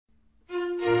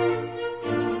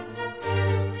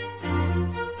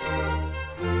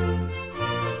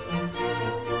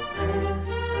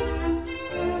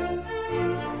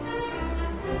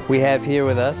We have here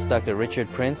with us Dr.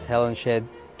 Richard Prinz, Helen Shedd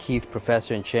Keith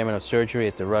Professor and Chairman of Surgery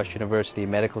at the Rush University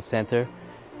Medical Center,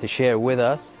 to share with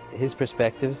us his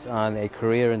perspectives on a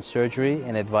career in surgery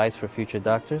and advice for future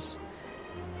doctors.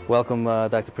 Welcome,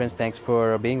 Dr. Prinz. Thanks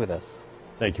for being with us.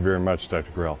 Thank you very much,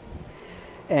 Dr. Gurel.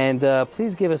 And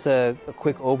please give us a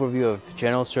quick overview of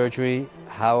general surgery,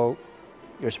 how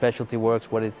your specialty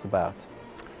works, what it's about.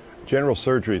 General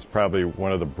surgery is probably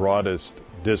one of the broadest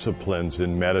disciplines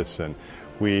in medicine.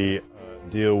 We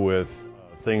deal with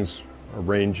things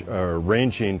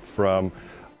ranging from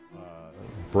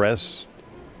breast,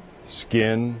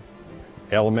 skin,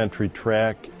 alimentary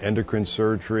tract, endocrine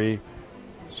surgery,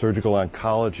 surgical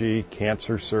oncology,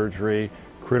 cancer surgery,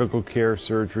 critical care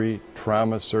surgery,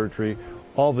 trauma surgery.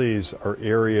 All these are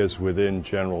areas within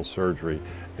general surgery,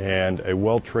 and a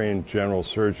well-trained general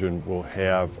surgeon will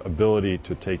have ability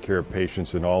to take care of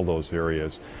patients in all those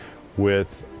areas.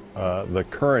 With the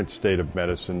current state of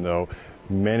medicine, though,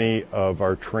 many of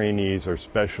our trainees are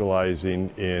specializing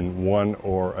in one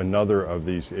or another of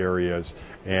these areas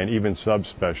and even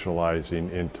subspecializing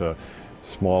into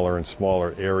smaller and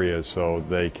smaller areas so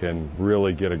they can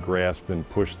really get a grasp and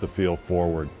push the field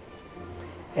forward.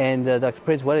 And Dr.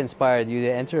 Prinz, what inspired you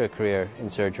to enter a career in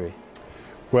surgery?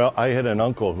 Well, I had an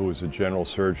uncle who was a general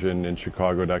surgeon in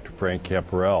Chicago, Dr.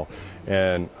 Pancreatico-Biliary,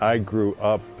 and I grew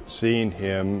up seeing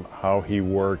him, how he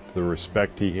worked, the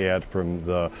respect he had from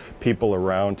the people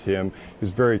around him. He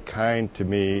was very kind to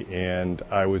me, and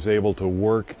I was able to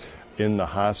work in the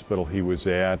hospital he was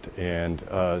at and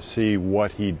see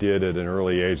what he did at an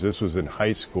early age. This was in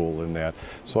high school and that.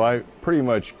 So I pretty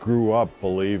much grew up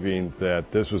believing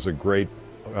that this was a great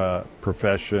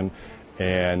profession,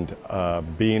 and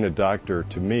being a doctor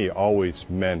to me always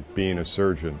meant being a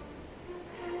surgeon.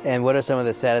 And what are some of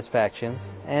the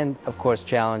satisfactions and, of course,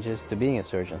 challenges to being a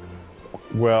surgeon?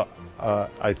 Well,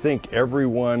 I think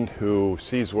everyone who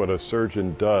sees what a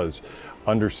surgeon does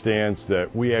understands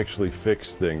that we actually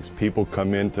fix things. People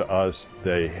come into us,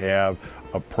 they have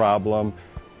a problem,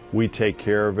 we take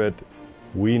care of it.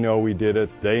 We know we did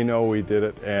it, they know we did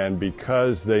it, and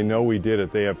because they know we did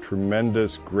it, they have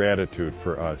tremendous gratitude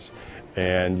for us.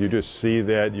 And you just see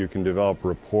that. You can develop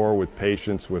rapport with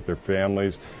patients, with their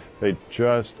families. They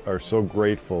just are so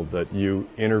grateful that you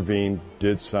intervened,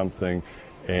 did something,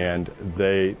 and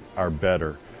they are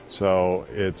better. So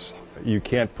you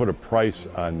can't put a price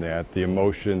on that, the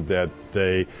emotion that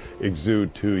they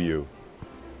exude to you.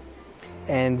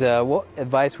 And what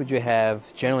advice would you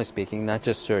have, generally speaking, not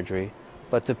just surgery,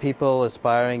 but to people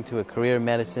aspiring to a career in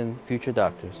medicine, future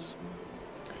doctors?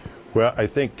 Well, I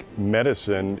think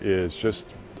medicine is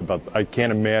just about, I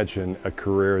can't imagine a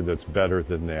career that's better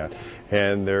than that.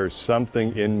 And there's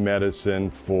something in medicine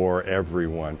for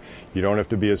everyone. You don't have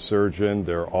to be a surgeon.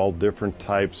 There are all different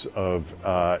types of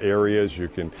areas. You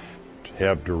can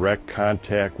have direct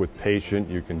contact with patient.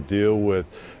 You can deal with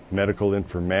medical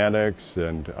informatics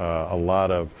and a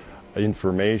lot of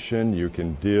information. You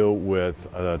can deal with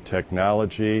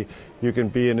technology. You can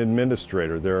be an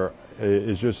administrator. There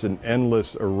is just an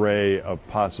endless array of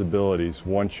possibilities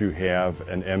once you have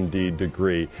an MD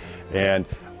degree. And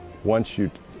once you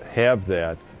have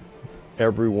that,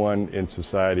 everyone in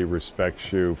society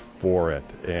respects you for it.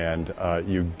 And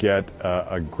you get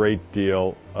a great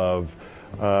deal of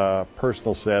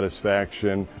personal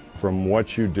satisfaction from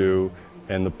what you do,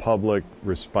 and the public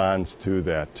responds to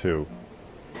that too.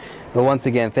 Well, once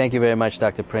again, thank you very much,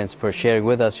 Dr. Prinz, for sharing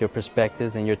with us your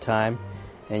perspectives and your time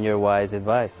and your wise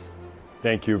advice.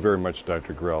 Thank you very much,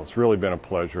 Dr. Gurel. It's really been a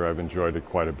pleasure. I've enjoyed it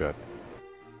quite a bit.